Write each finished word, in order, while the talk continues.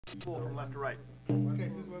Full from left to right.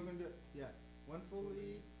 Okay, this is what we're going to do. Yeah. One full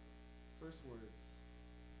lead, first words.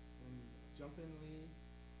 Then jump in lead,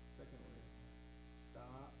 second words.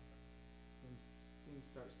 Stop. Then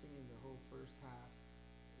start singing the whole first half.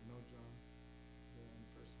 No drum. Then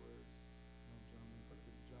first words, no drum. And put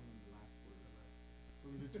the drum in the last words.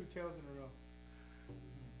 So we do 2 tails in a row.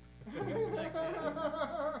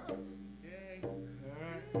 Yay. All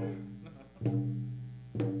right.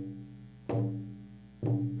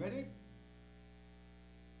 Ready?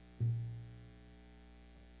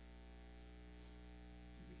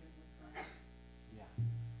 Yeah.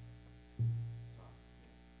 Soft.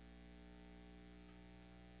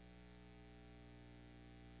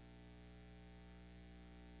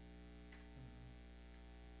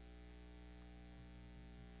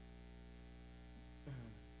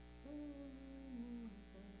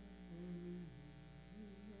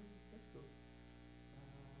 Let's go.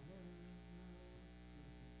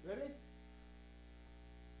 Ready?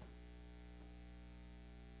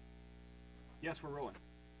 Yes, we're rolling.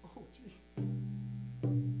 Oh, jeez.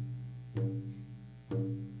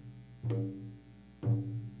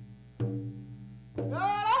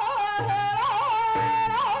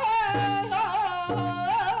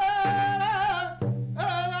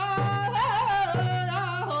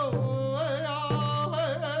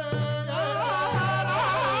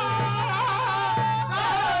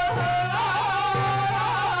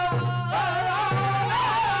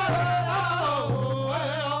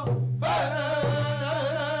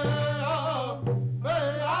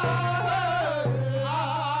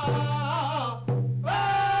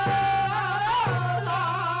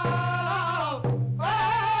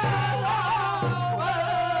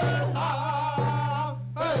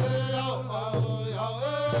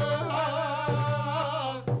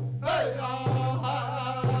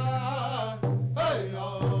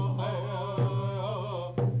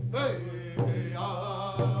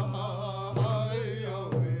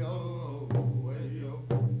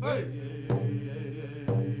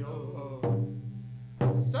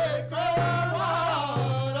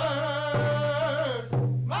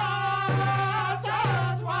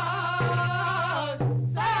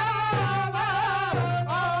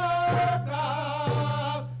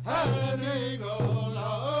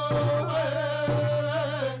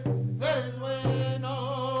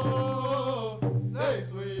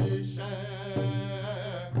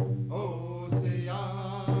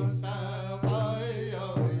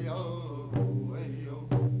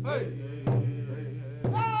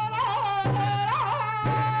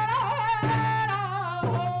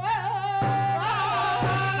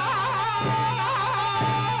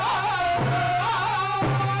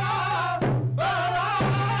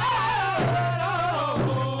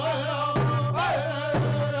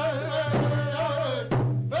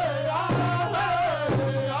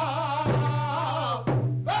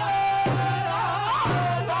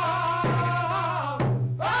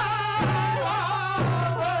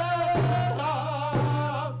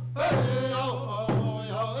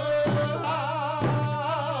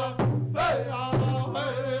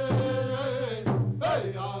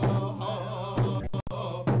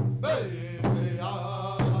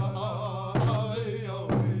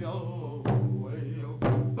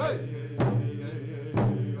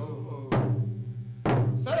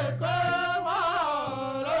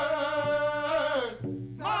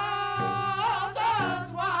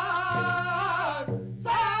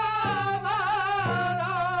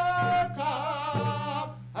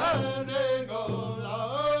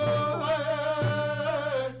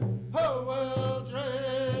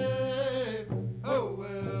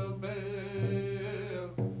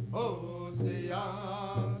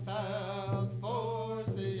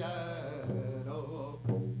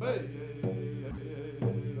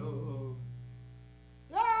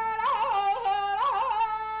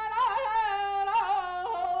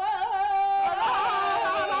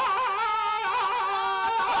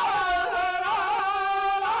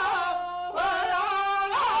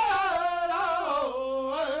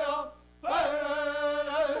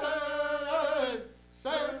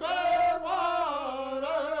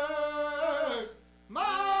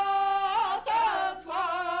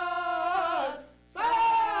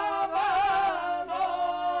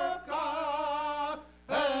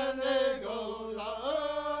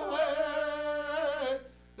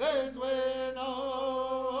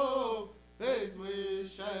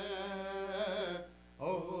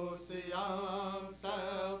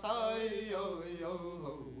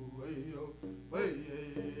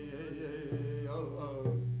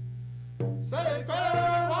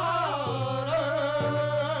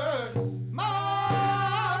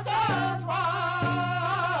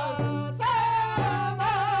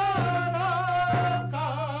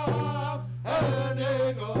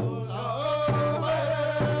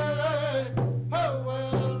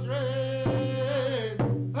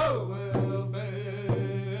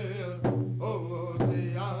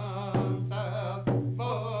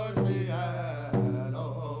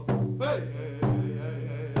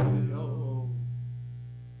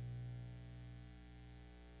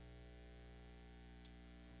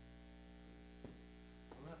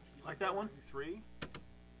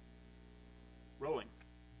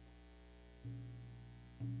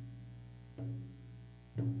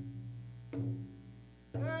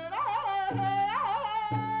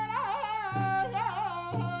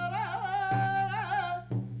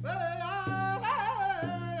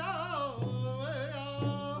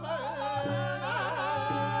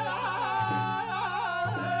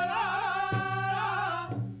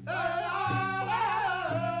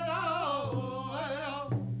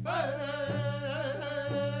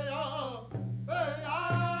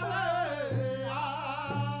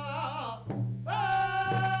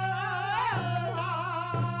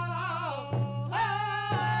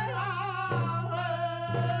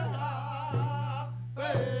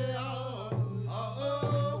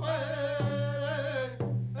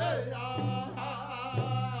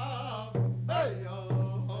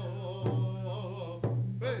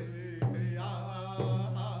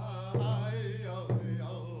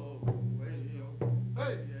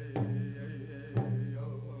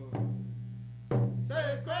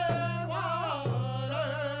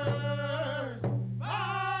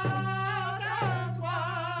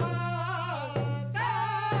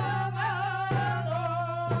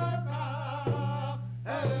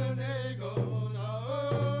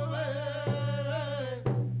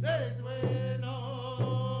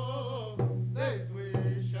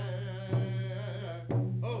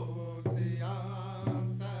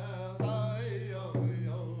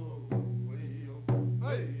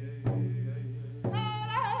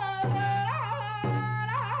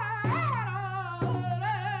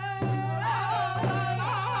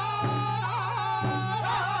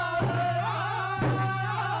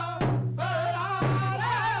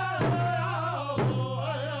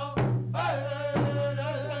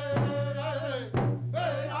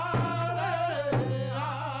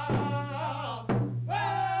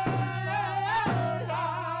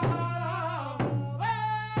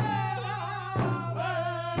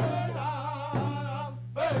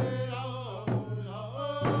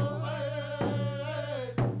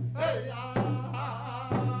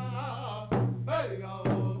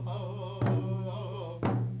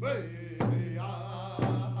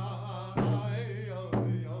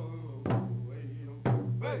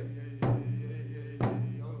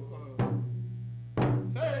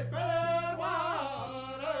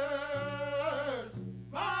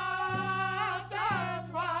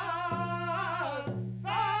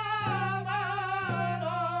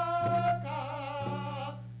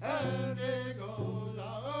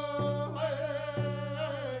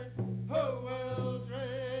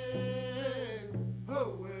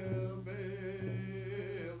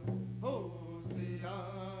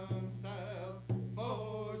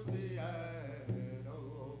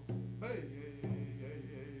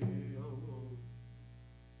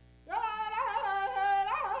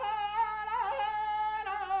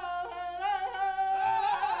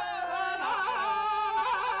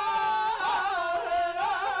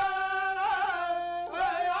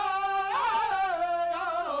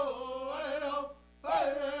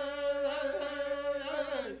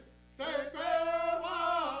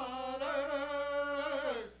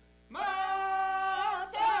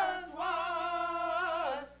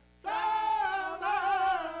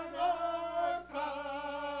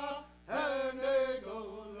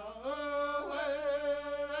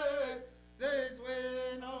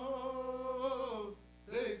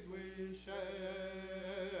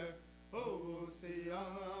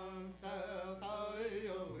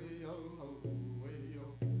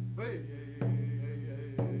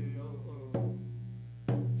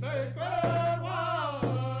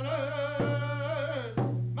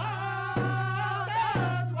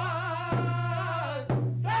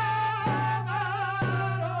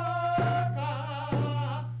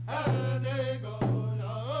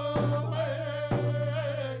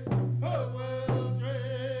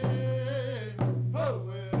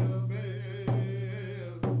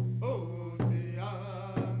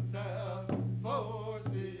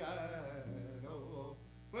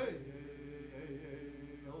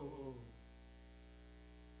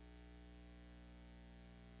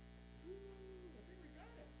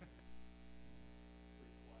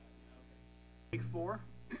 Take 4.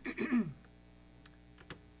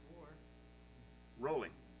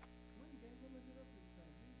 Rolling.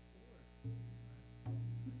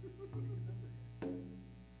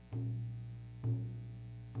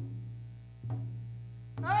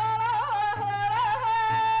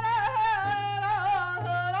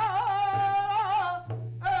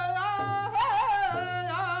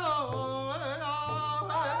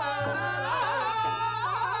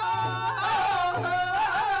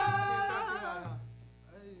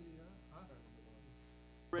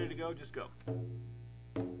 Ready to go? Just go.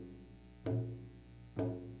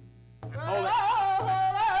 Hold it.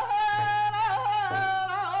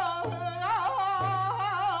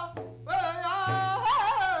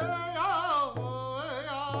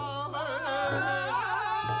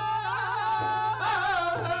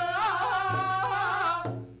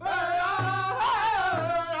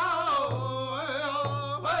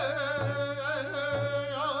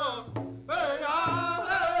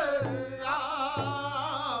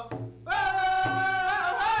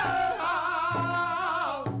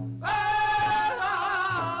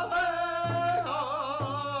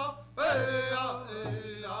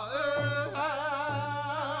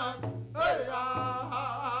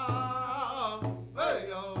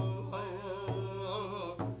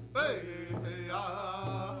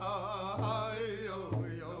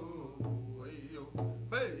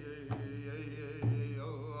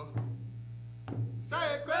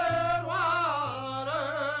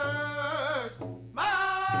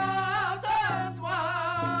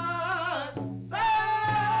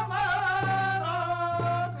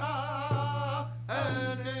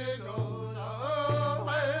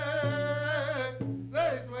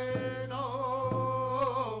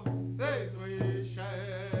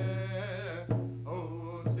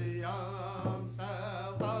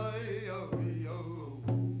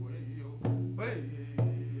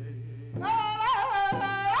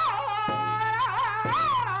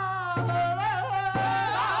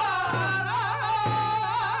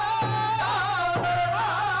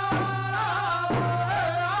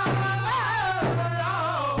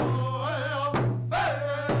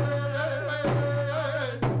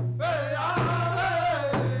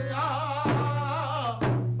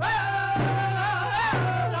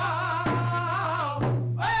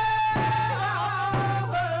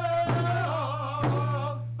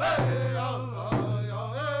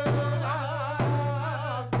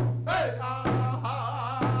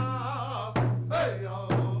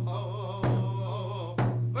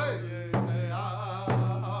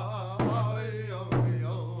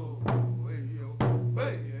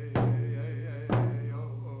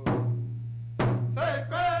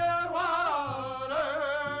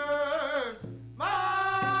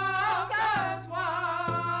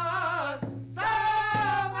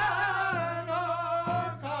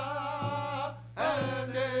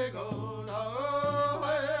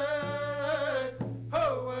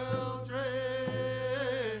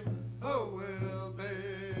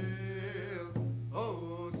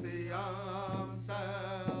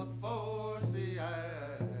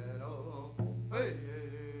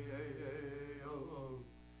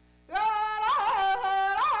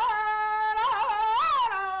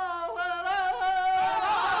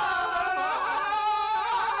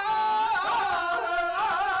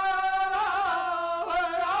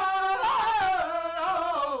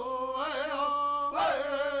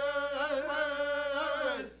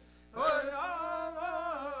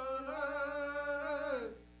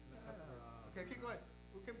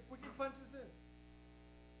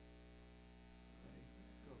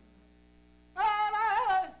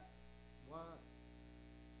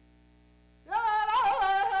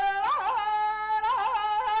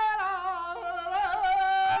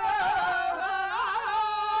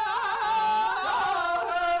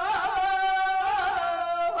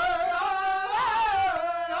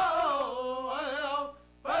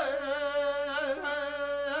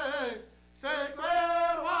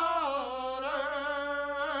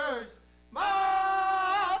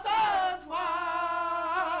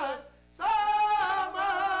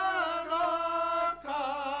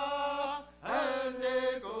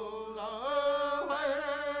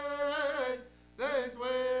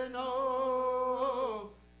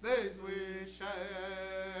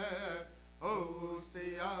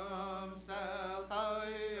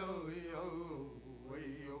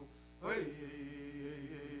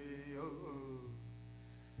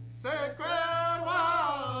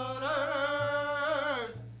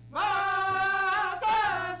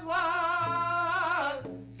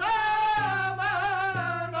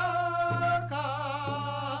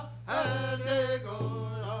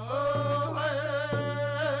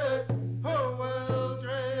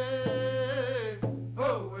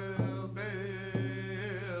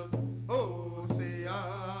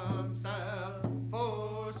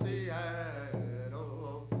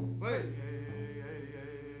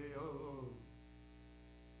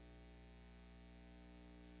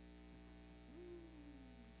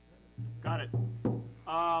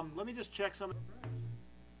 Let me just check some.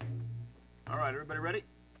 All right, everybody ready?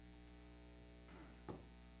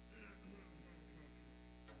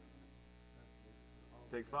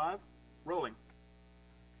 Take 5. Rolling.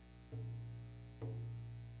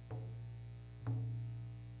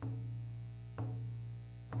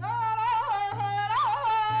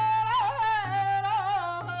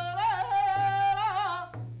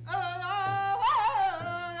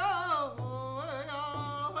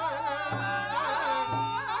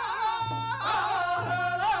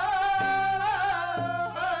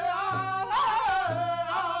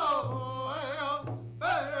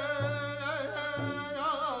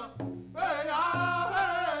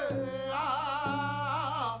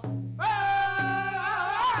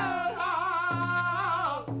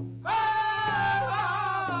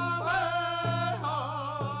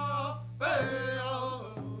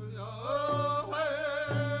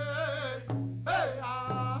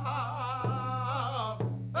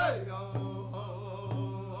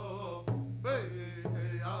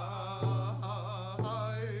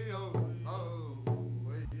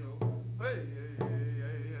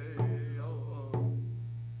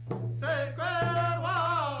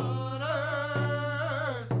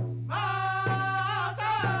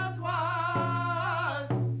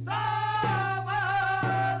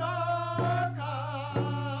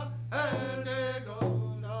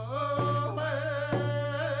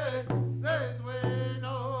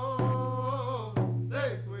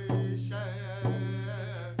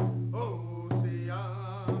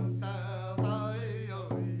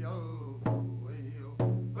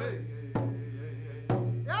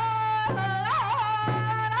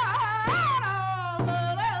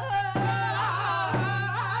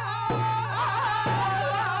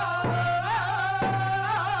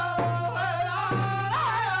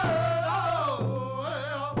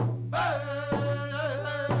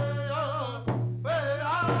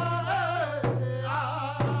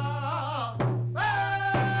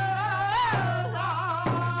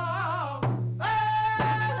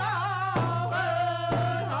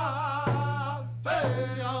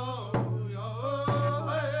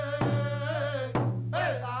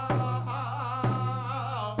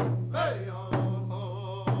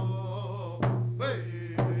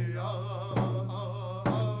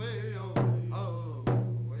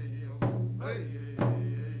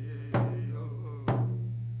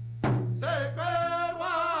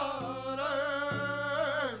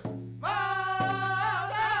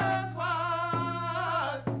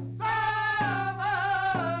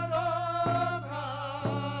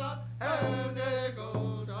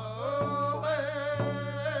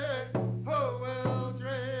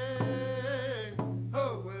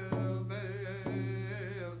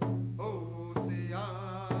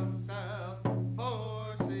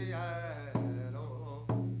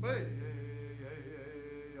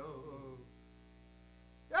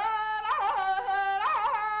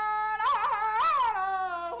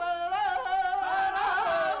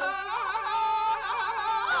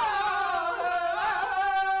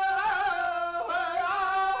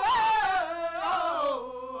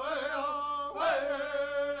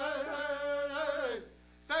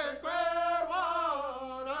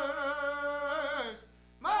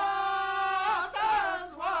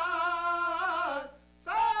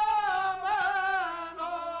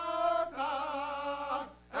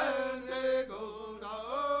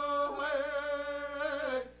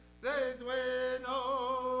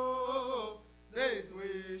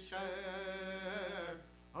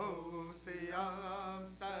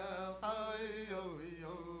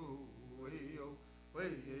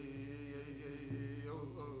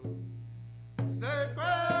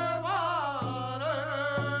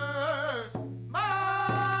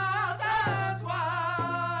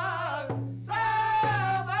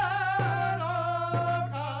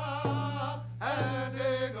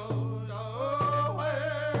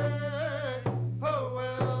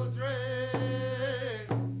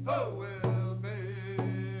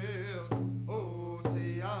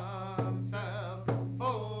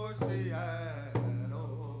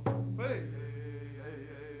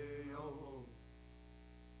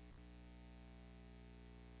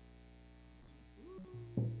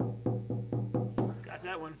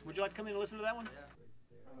 That one. Would you like to come in and listen to that one?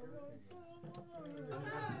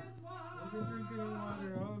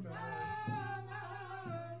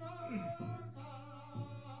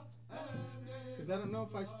 Because I don't know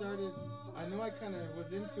if I started, I know I kind of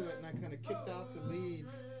was into it and I kind of kicked off the lead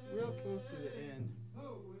real close to the end.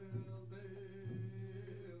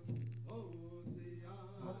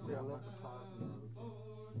 Obviously, I left the pause in there.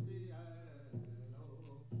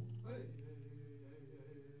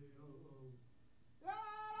 Yeah,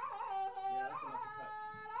 that's enough to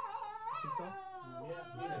cut. Think so?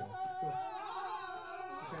 Yeah. Cool.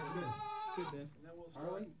 Okay, good. It's good then. And then we'll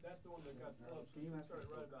Arlie? start, that's the one that got flipped. Can you We'll ask start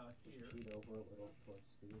me right about here. cheat over a little towards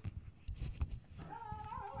Steve?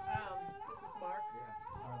 This is Mark.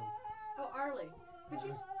 Yeah. Oh, Arlie, could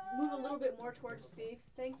you move a little bit more towards Steve?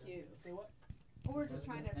 Thank you. Say what? We're just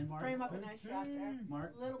trying to And Mark? frame up a nice shot there.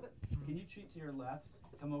 Mark, A little bit. can you cheat to your left?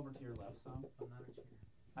 Come over to your left some. I'm not a cheater.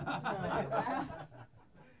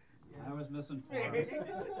 I was missing four. None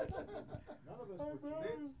of us were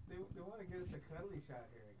cheating. They want to get us a cuddly shot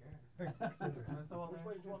here, I guess. Which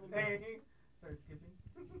way do you want me to move? Hey, start skipping.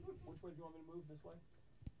 Which way do you want me to move? This way?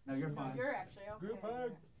 No, you're No, fine. you're actually okay. Group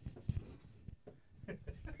hug.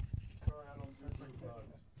 Sorry, I don't drink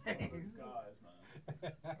bugs. Guys, man.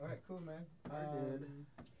 All right, cool, man. Sorry, dude.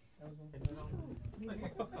 That was one. Maybe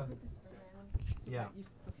put this around. So Yeah. that you,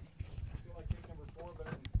 okay. I feel like pick number 4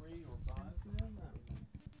 better than 3 or 5. See that? No.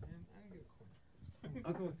 Man, I didn't get a corner.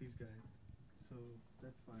 I'll go with these guys. So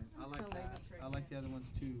that's fine. I like Gonna lay that. this right I like the here. other ones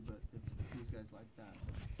too, but if these guys like that.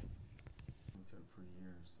 Been to it for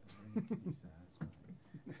years, and they need to be satisfied.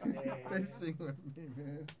 They sing with me,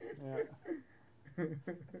 man.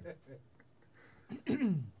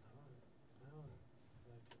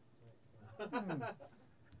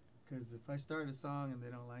 Because if I start a song and they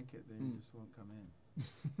don't like it, they just won't come in.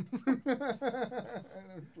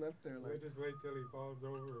 I just left there like, Just wait till he falls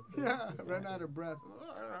over. yeah, run out of breath.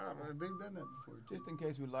 They've done that before too. Just in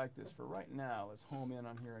case we like this, for right now, let's home in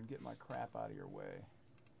on here and get my crap out of your way.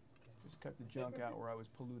 Just cut the junk out where I was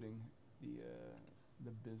polluting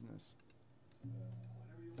the business.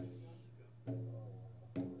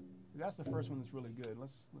 That's the first one that's really good.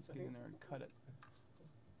 Let's get in there and cut it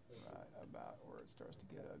right about where it starts to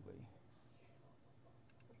get ugly.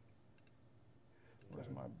 Where's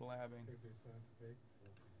my blabbing?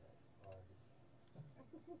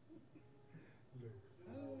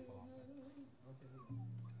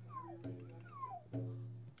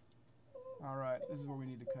 All right, this is where we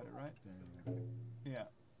need to cut it, right? There you go. Yeah.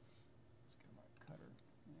 Let's get my cutter.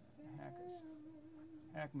 Yeah, hack us.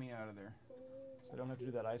 Hack me out of there. So I don't have to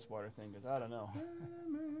do that ice water thing, because I don't know.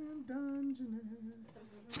 Salmon Dungeness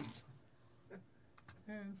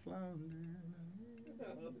and flounder.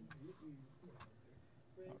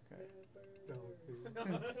 Okay.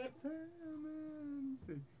 Salmon,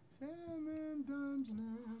 see, salmon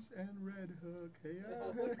Dungeness and red hook. Hey,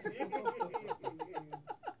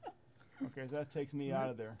 Okay, so that takes me out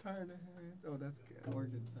of there. Tired of hands. Oh, that's good.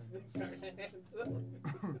 Organ sign.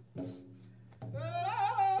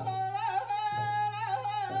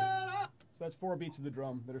 So that's 4 beats of the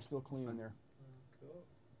drum that are still clean in there. Cool.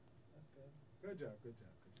 That's good. Good job, good job,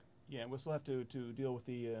 good job. Yeah, we'll still have to deal with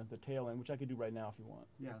the tail end, which I could do right now if you want.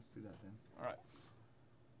 Yeah, let's do that then. All right.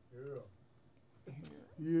 Yeah.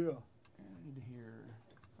 Here. Yeah. And I need to hear.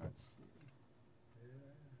 Let's see.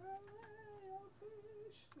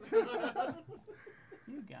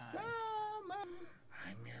 You guys. Salmon.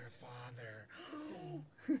 I'm your father.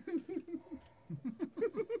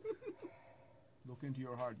 Look into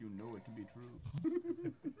your heart. You know it to be true.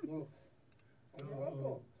 Whoa.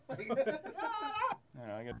 I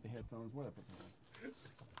got the headphones. What up with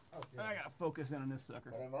that? I gotta focus in on this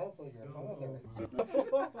sucker. But I'm also your father.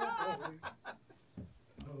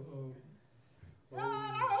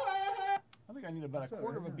 I think I need about a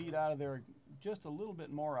quarter of a beat out of there, just a little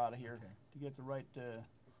bit more out of here to get the right. Okay,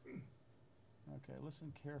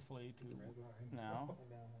 listen carefully to now.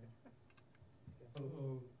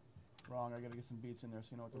 Wrong. I gotta get some beats in there so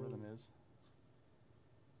you know what the rhythm is.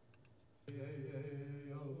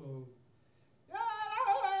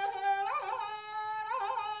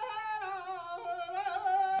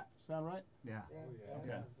 Sound right? Yeah.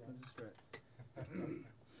 Okay. That's right.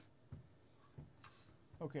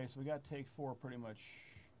 Okay, so we got take 4 pretty much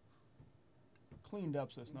cleaned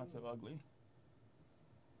up so it's not so ugly.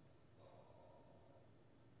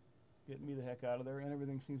 Getting me the heck out of there, and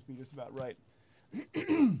everything seems to be just about right.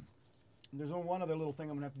 There's only one other little thing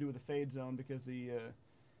I'm going to have to do with the fade zone, because the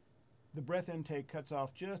breath intake cuts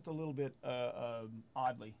off just a little bit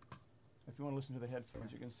oddly. If you want to listen to the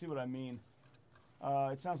headphones, you can see what I mean.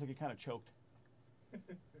 It sounds like it kind of choked.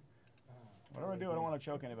 Whatever I do, I don't want to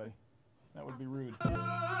choke anybody. That would be rude.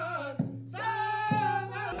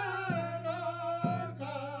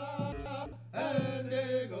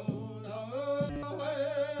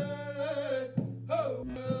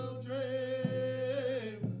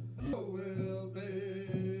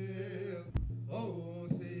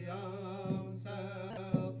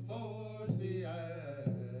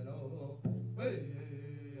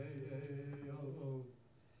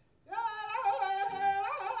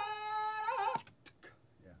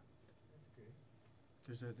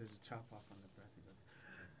 There's chop off on the breath. He goes,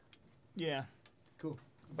 Yeah, cool.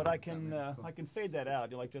 but I can Cool. I can fade that out.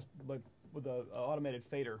 You know, like just like with a automated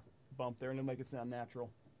fader bump there, and it'll make it sound natural.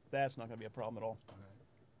 That's not going to be a problem at all.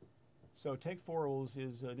 So take 4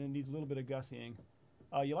 is it needs a little bit of gussying.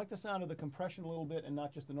 You like the sound of the compression a little bit and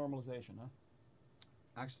not just the normalization, huh?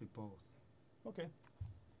 Actually, both. Okay.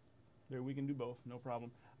 There, we can do both, no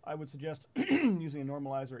problem. I would suggest using a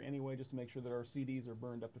normalizer anyway, just to make sure that our CDs are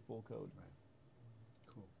burned up to full code. Right.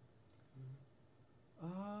 Cool.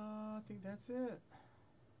 I think that's it.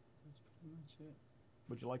 That's pretty much it.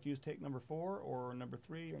 Would you like to use take number 4 or number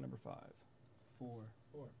 3 or number 5? 4.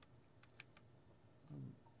 4.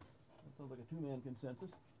 That sounds like a 2-man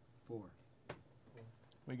consensus. 4.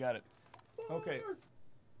 We got it. Okay.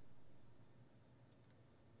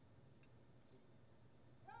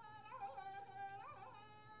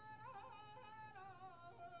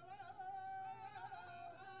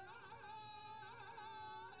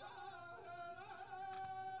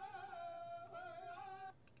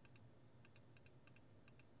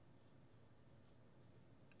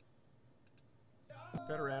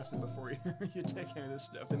 Better ask them before you take any of this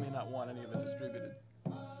stuff. They may not want any of it distributed.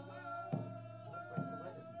 Looks like the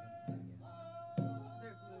light isn't in yet.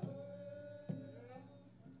 They're blue.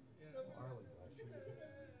 Arlie's light.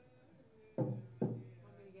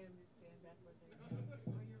 Want me to get him to stand back where they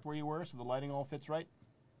Where you were, so the lighting all fits right.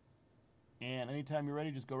 And anytime you're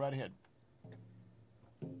ready, just go right ahead.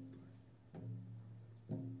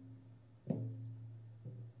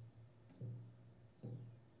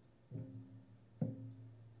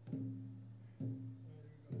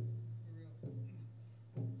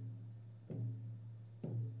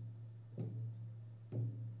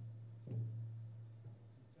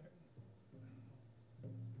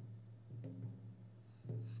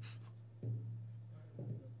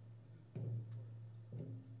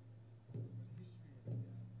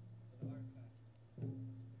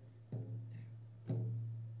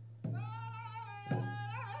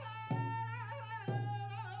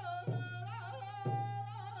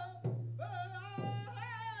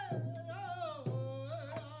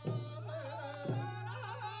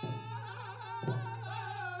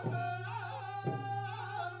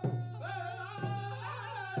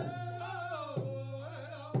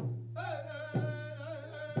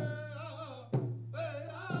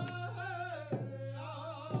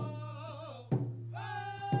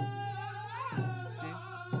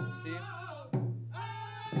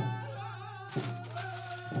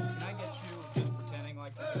 Can I get you just pretending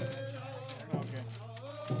like you're paying attention? Okay.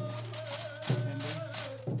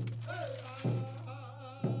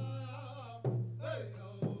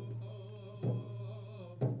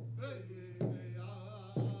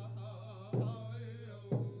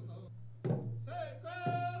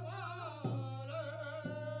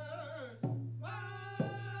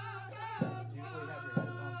 Usually have your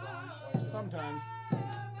headphones on. Sometimes.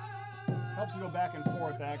 Helps you go back and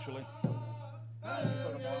forth, actually.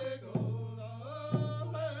 Put 'em on.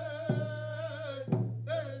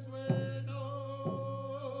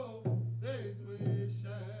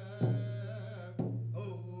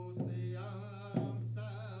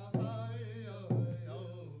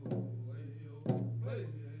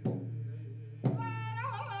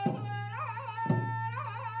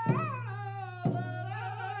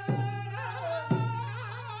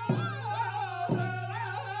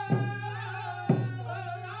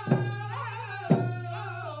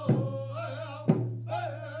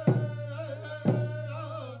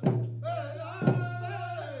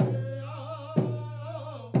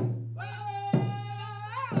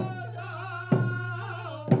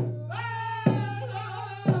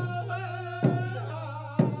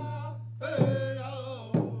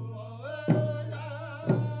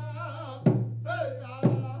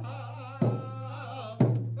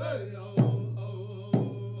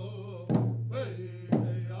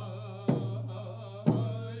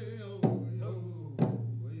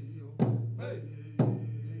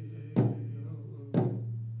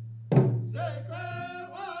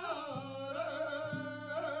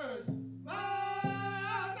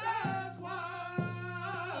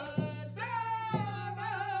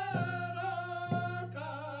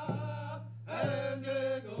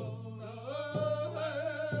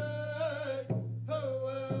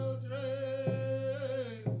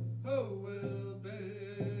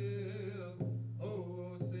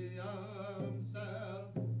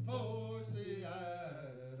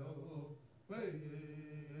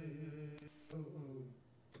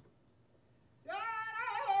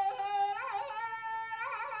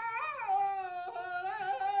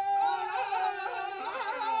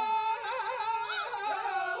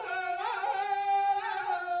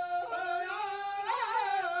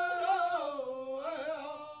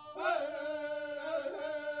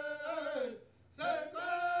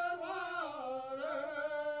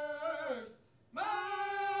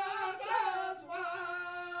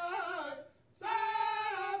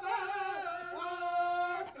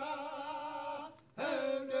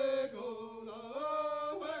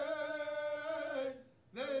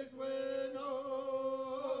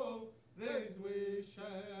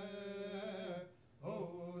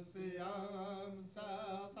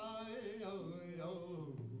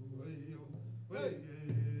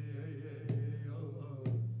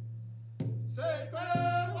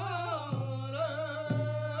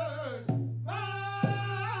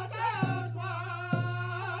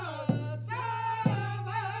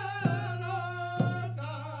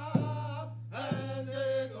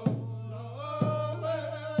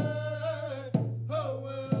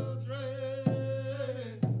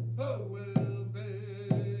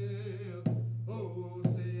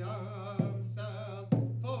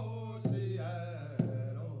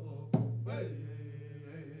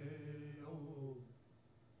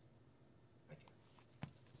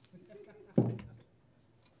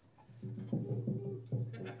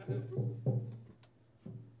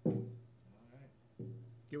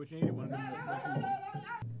 Get what you need. One. I think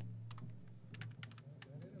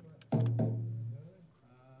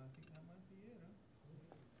that might be it, huh?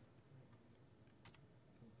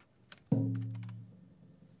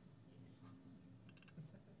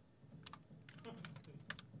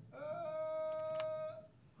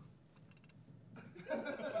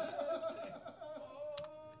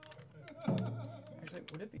 Actually,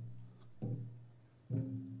 would it be?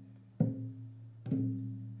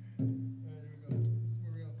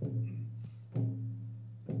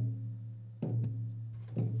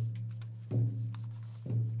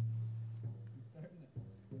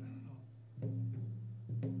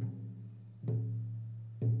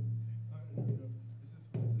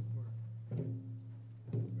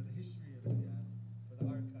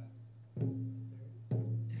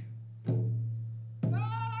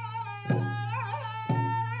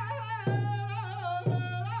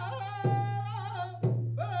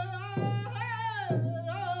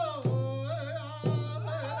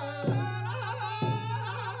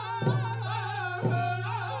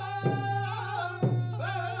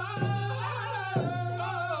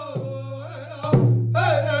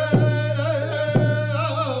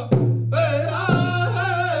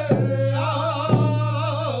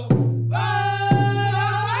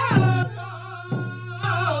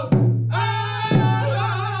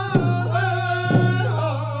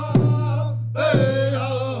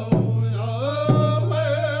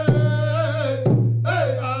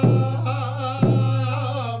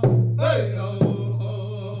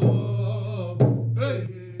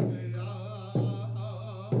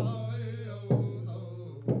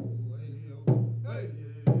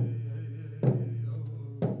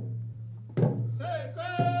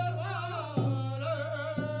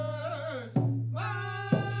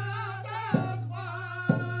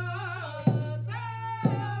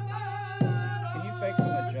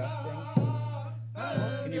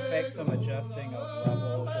 Can you fake some adjusting of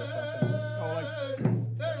levels or something? Oh, like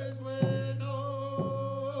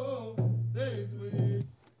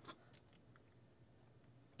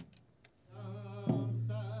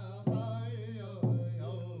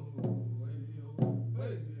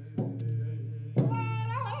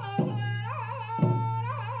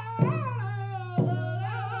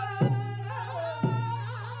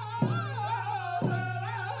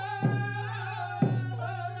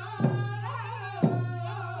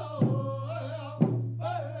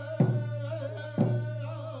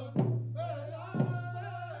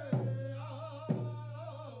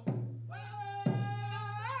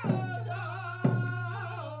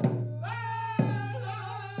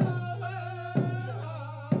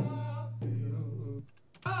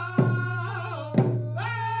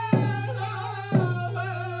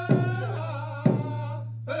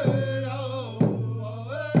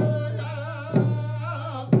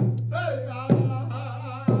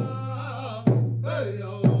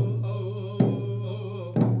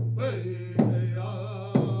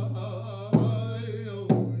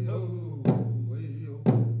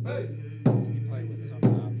Play with some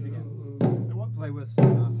knobs again. Play with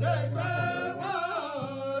some knobs. Hey,